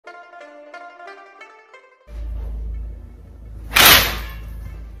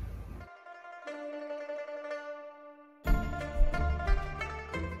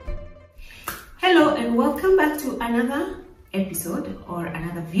Hello and welcome back to another episode or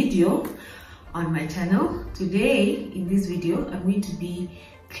another video on my channel. Today in this video I'm going to be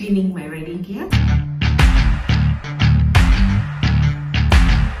cleaning my riding gear.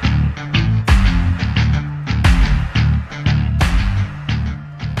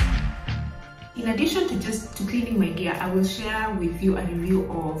 In addition to cleaning my gear, I will share with you a review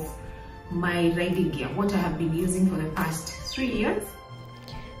of my riding gear, what I have been using for the past 3 years.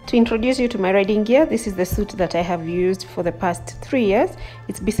 To introduce you to my riding gear, this is the suit that I have used for the past 3 years.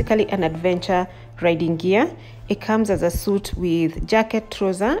 It's basically an adventure riding gear. It comes as a suit with jacket,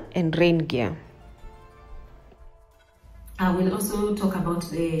 trouser, and rain gear. I will also talk about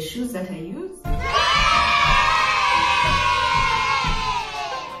the shoes that I use.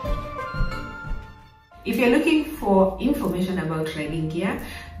 If you're looking for information about riding gear,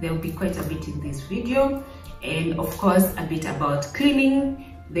 there will be quite a bit in this video, and of course a bit about cleaning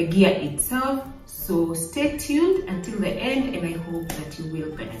the gear itself. So stay tuned until the end and I hope that you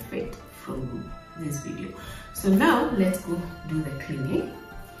will benefit from this video. So now let's go do the cleaning.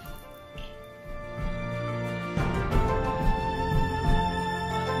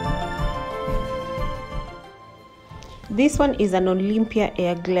 This one is an Olympia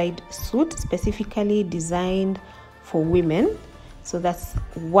Air Glide suit, specifically designed for women. So that's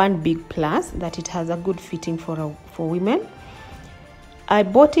one big plus, that it has a good fitting for women. I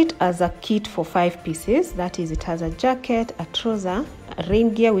bought it as a kit for 5 pieces. That is, it has a jacket, a trouser, a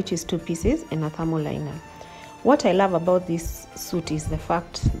rain gear, which is 2 pieces, and a thermal liner. What I love about this suit is the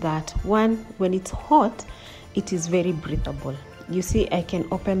fact that, one, when it's hot, it is very breathable. You see, I can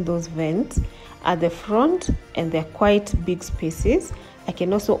open those vents at the front and they're quite big spaces. I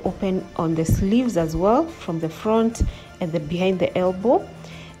can also open on the sleeves as well, from the front and behind the elbow,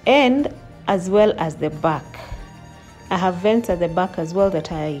 and as well as the back. I have vents at the back as well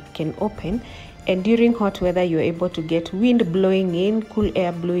that I can open, and during hot weather you're able to get wind blowing in, cool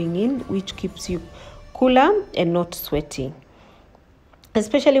air blowing in, which keeps you cooler and not sweating.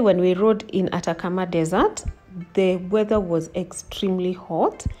 Especially when we rode in Atacama Desert, the weather was extremely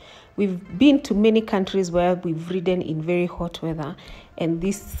hot. We've been to many countries where we've ridden in very hot weather, and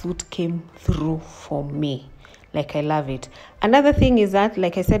this suit came through for me. Like, I love it. Another thing is that,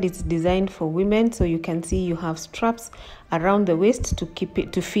 like I said, it's designed for women, so you can see you have straps around the waist to keep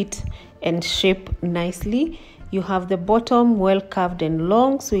it to fit and shape nicely. You have the bottom well curved and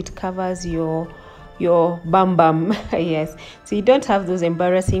long, so it covers your bum bum. Yes, so you don't have those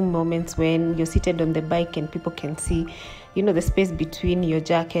embarrassing moments when you're seated on the bike and people can see, you know, the space between your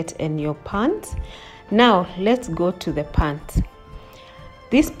jacket and your pants. Now let's go to the pants.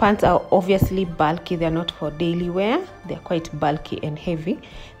 These pants are obviously bulky. They're not for daily wear. They're quite bulky and heavy.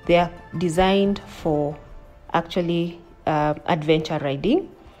 They are designed for actually adventure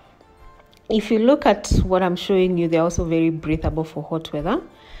riding. If you look at what I'm showing you, they're also very breathable for hot weather.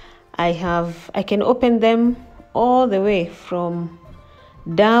 I can open them all the way from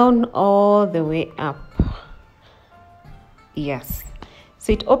down all the way up. Yes,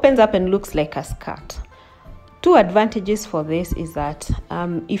 so it opens up and looks like a skirt. 2 advantages for this is that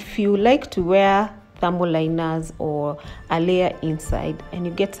if you like to wear thermal liners or a layer inside and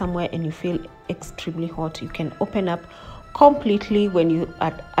you get somewhere and you feel extremely hot, you can open up completely when you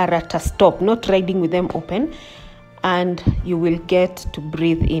are at a stop, not riding with them open, and you will get to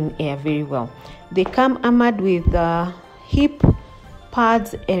breathe in air very well. They come armored with hip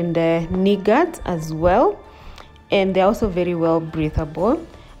pads and knee guards as well, and they're also very well breathable.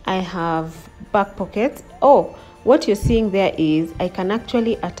 I have back pockets. Oh, what you're seeing there is I can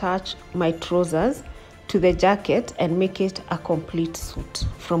actually attach my trousers to the jacket and make it a complete suit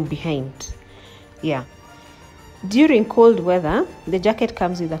from behind. Yeah. During cold weather, the jacket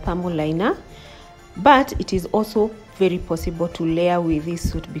comes with a thermal liner, but it is also very possible to layer with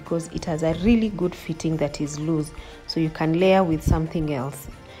this suit because it has a really good fitting that is loose, so you can layer with something else.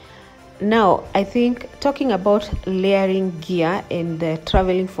 Now, I think talking about layering gear and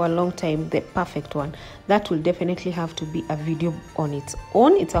traveling for a long time, the perfect one, that will definitely have to be a video on its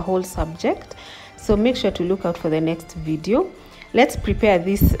own. It's a whole subject, so make sure to look out for the next video. Let's prepare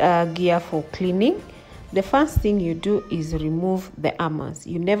this gear for cleaning. The first thing you do is remove the armors.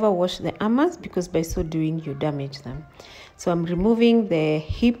 You never wash the armors because by so doing you damage them. So I'm removing the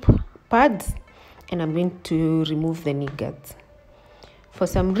hip pads and I'm going to remove the knee guards. For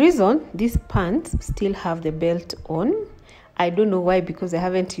some reason, these pants still have the belt on. I don't know why, because I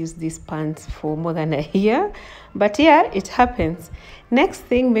haven't used these pants for more than a year. But yeah, it happens. Next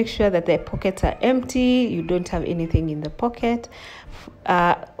thing, make sure that the pockets are empty. You don't have anything in the pocket.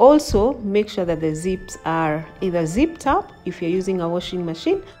 Also, make sure that the zips are either zipped up if you're using a washing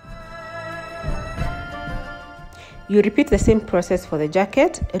machine. You repeat the same process for the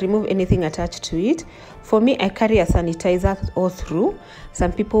jacket. Remove anything attached to it. For me, I carry a sanitizer all through.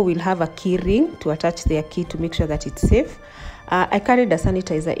 Some people will have a key ring to attach their key to make sure that it's safe. I carried a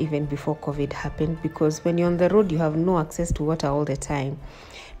sanitizer even before COVID happened, because when you're on the road, you have no access to water all the time.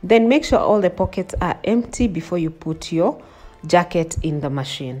 Then make sure all the pockets are empty before you put your jacket in the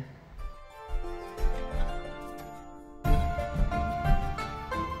machine.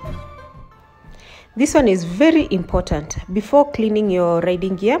 This one is very important. Before cleaning your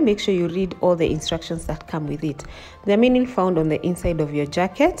riding gear, make sure you read all the instructions that come with it. They're mainly found on the inside of your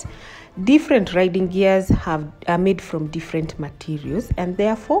jacket. Different riding gears are made from different materials, and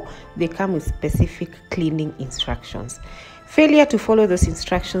therefore they come with specific cleaning instructions. Failure to follow those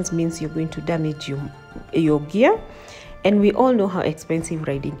instructions means you're going to damage your gear, and we all know how expensive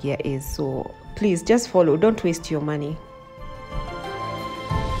riding gear is. So please just follow, don't waste your money.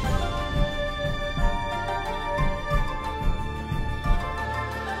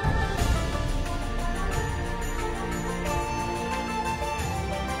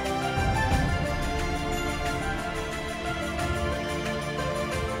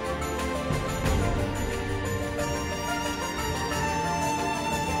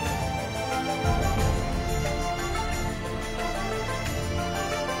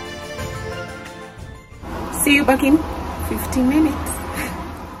 See you back in 15 minutes.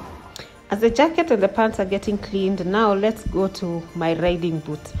 As the jacket and the pants are getting cleaned, now let's go to my riding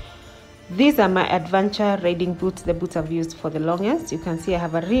boots. These are my adventure riding boots, the boots I've used for the longest. You can see I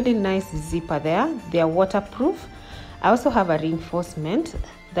have a really nice zipper there. They are waterproof. I also have a reinforcement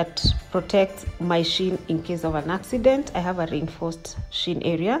that protects my shin in case of an accident. I have a reinforced shin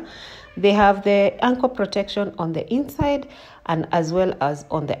area. They have the ankle protection on the inside and as well as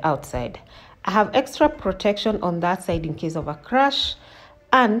on the outside. I have extra protection on that side in case of a crash,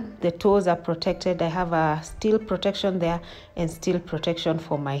 and the toes are protected. I have a steel protection there and steel protection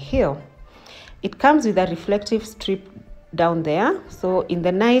for my heel. It comes with a reflective strip down there, so in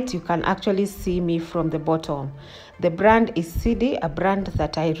the night you can actually see me from the bottom. The brand is Sidi, a brand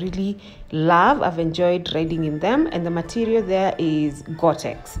that I really love. I've enjoyed riding in them, and the material there is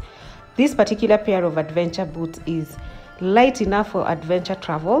Gore-Tex. This particular pair of adventure boots is light enough for adventure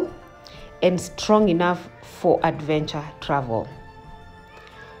travel and strong enough for adventure travel.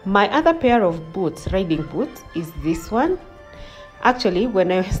 My other pair of boots, riding boots, is this one. Actually,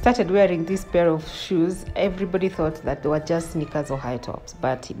 when I started wearing this pair of shoes, everybody thought that they were just sneakers or high tops,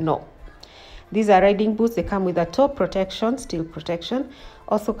 but no. These are riding boots. They come with a toe protection, steel protection.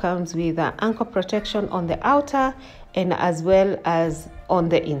 Also comes with an ankle protection on the outer and as well as on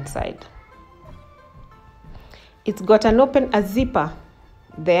the inside. It's got a zipper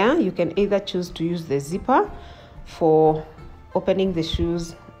there. You can either choose to use the zipper for opening the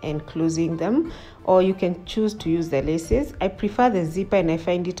shoes and closing them, or you can choose to use the laces. I prefer the zipper and I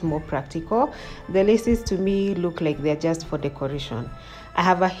find it more practical. The laces to me look like they're just for decoration. I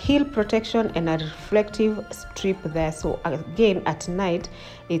have a heel protection and a reflective strip there, so again at night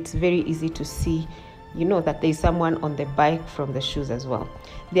it's very easy to see, you know, that there's someone on the bike from the shoes as well.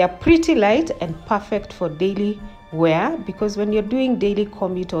 They are pretty light and perfect for daily wear, because when you're doing daily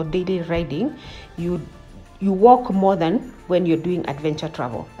commute or daily riding, you walk more than when you're doing adventure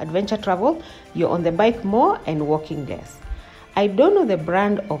travel. Adventure travel, you're on the bike more and walking less. I don't know the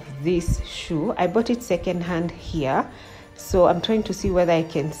brand of this shoe. I bought it secondhand here, so I'm trying to see whether I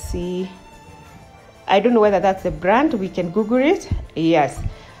can see. I don't know whether that's the brand. We can Google it. Yes,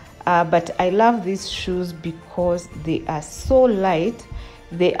 but I love these shoes because they are so light.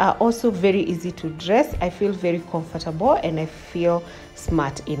 They are also very easy to dress. I feel very comfortable and I feel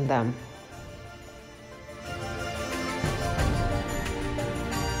smart in them.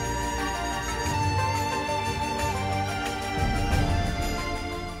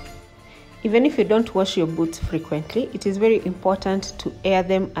 Even if you don't wash your boots frequently, it is very important to air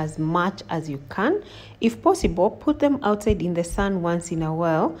them as much as you can. If possible, put them outside in the sun once in a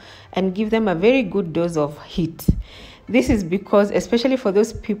while and give them a very good dose of heat. This is because, especially for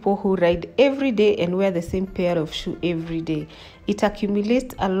those people who ride every day and wear the same pair of shoe every day, it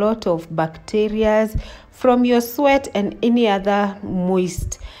accumulates a lot of bacteria from your sweat and any other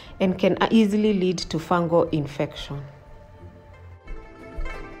moist, and can easily lead to fungal infection.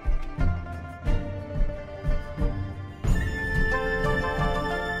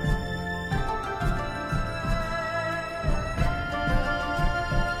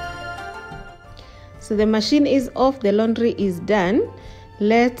 So the machine is off, the laundry is done.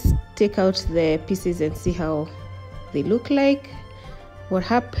 Let's take out the pieces and see how they look like. What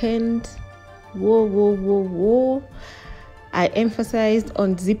happened? Whoa. I emphasized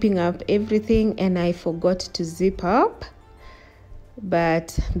on zipping up everything and I forgot to zip up,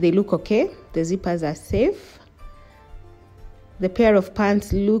 but they look okay. The zippers are safe. The pair of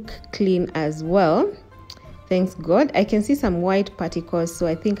pants look clean as well. Thanks God. I can see some white particles, so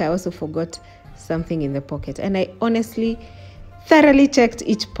I think I also forgot something in the pocket. And I honestly thoroughly checked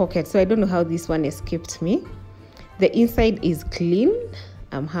each pocket, so I don't know how this one escaped me. The inside is clean.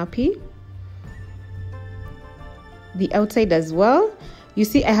 I'm happy. The outside as well. You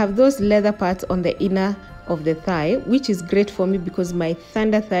see, I have those leather parts on the inner of the thigh, which is great for me because my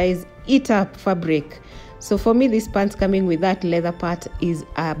thunder thighs eat up fabric. So for me, this pants coming with that leather part is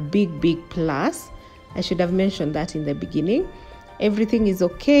a big plus. I should have mentioned that in the beginning. Everything is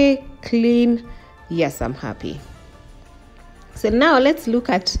okay, clean. Yes, I'm happy. So now let's look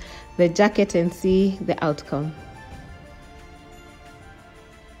at the jacket and see the outcome.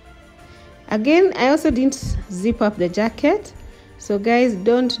 Again, I also didn't zip up the jacket. So guys,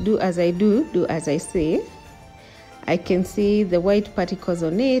 don't do as I do as I say. I can see the white particles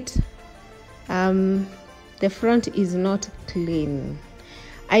on it. The front is not clean.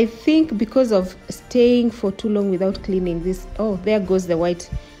 I think because of staying for too long without cleaning this. Oh, there goes the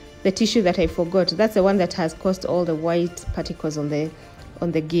tissue that I forgot. That's the one that has caused all the white particles on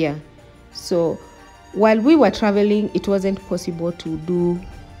the gear. So while we were traveling, it wasn't possible to do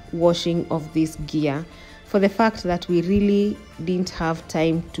washing of this gear for the fact that we really didn't have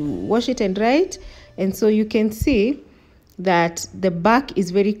time to wash it and dry it. And so you can see that the back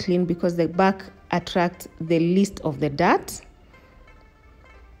is very clean because the back attracts the least of the dirt.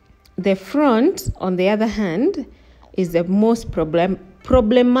 The front, on the other hand, is the most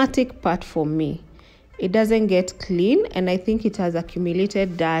problematic part for me. It doesn't get clean, and I think it has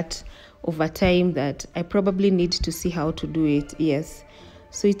accumulated dirt over time that I probably need to see how to do it. Yes,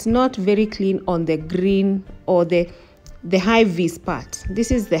 so it's not very clean on the green or the high vis part. This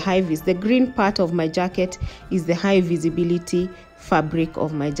is the high vis. The green part of my jacket is the high visibility fabric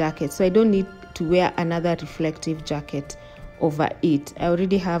of my jacket, so I don't need to wear another reflective jacket over it. I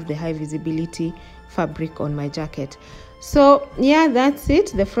already have the high visibility fabric on my jacket. So yeah, that's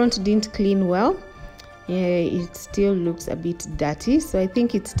it. The front didn't clean well. Yeah, it still looks a bit dirty, so I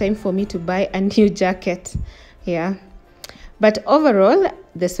think it's time for me to buy a new jacket. Yeah, but overall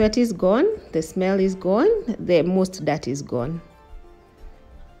the sweat is gone, the smell is gone, the most dirt is gone.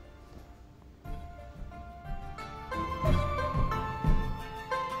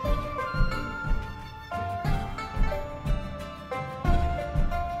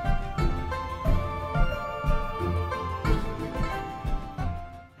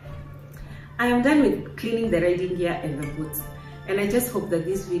 I am done with cleaning the riding gear and the boots, and I just hope that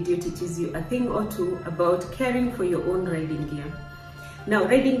this video teaches you a thing or two about caring for your own riding gear. Now,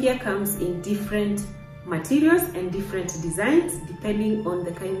 riding gear comes in different materials and different designs depending on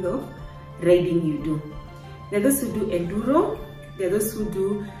the kind of riding you do. There are those who do enduro, there are those who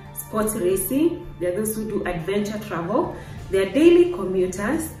do sports racing, there are those who do adventure travel, there are daily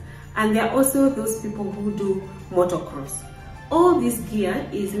commuters, and there are also those people who do motocross. All this gear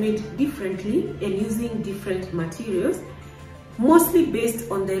is made differently and using different materials, mostly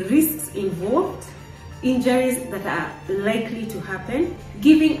based on the risks involved, injuries that are likely to happen,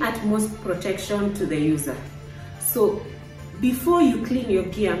 giving utmost protection to the user. So before you clean your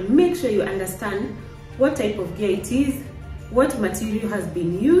gear, make sure you understand what type of gear it is, what material has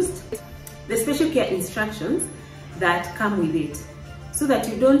been used, the special care instructions that come with it, so that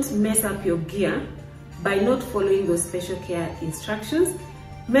you don't mess up your gear by not following those special care instructions,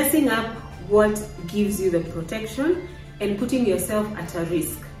 messing up what gives you the protection and putting yourself at a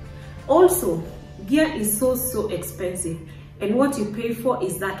risk. Also, gear is so expensive, and what you pay for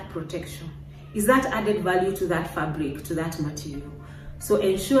is that protection, is that added value to that fabric, to that material. So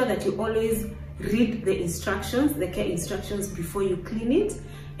ensure that you always read the instructions, the care instructions, before you clean it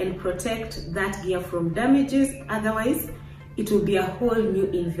and protect that gear from damages. Otherwise, it will be a whole new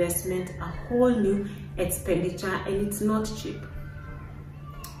investment, a whole new expenditure, and it's not cheap.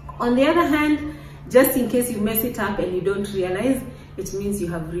 On the other hand, just in case you mess it up and you don't realize, it means you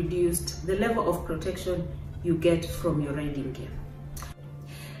have reduced the level of protection you get from your riding gear.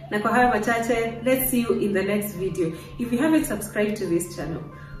 Na kwa hayo machache, let's see you in the next video. If you haven't subscribed to this channel,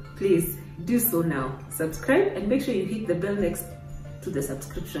 please do so now. Subscribe and make sure you hit the bell next to the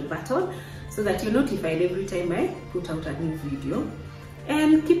subscription button so that you're notified every time I put out a new video.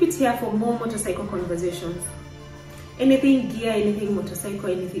 And keep it here for more motorcycle conversations. Anything gear, anything motorcycle,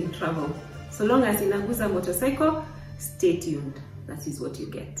 anything travel. So long as inaguza motorcycle, stay tuned. That is what you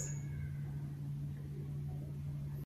get.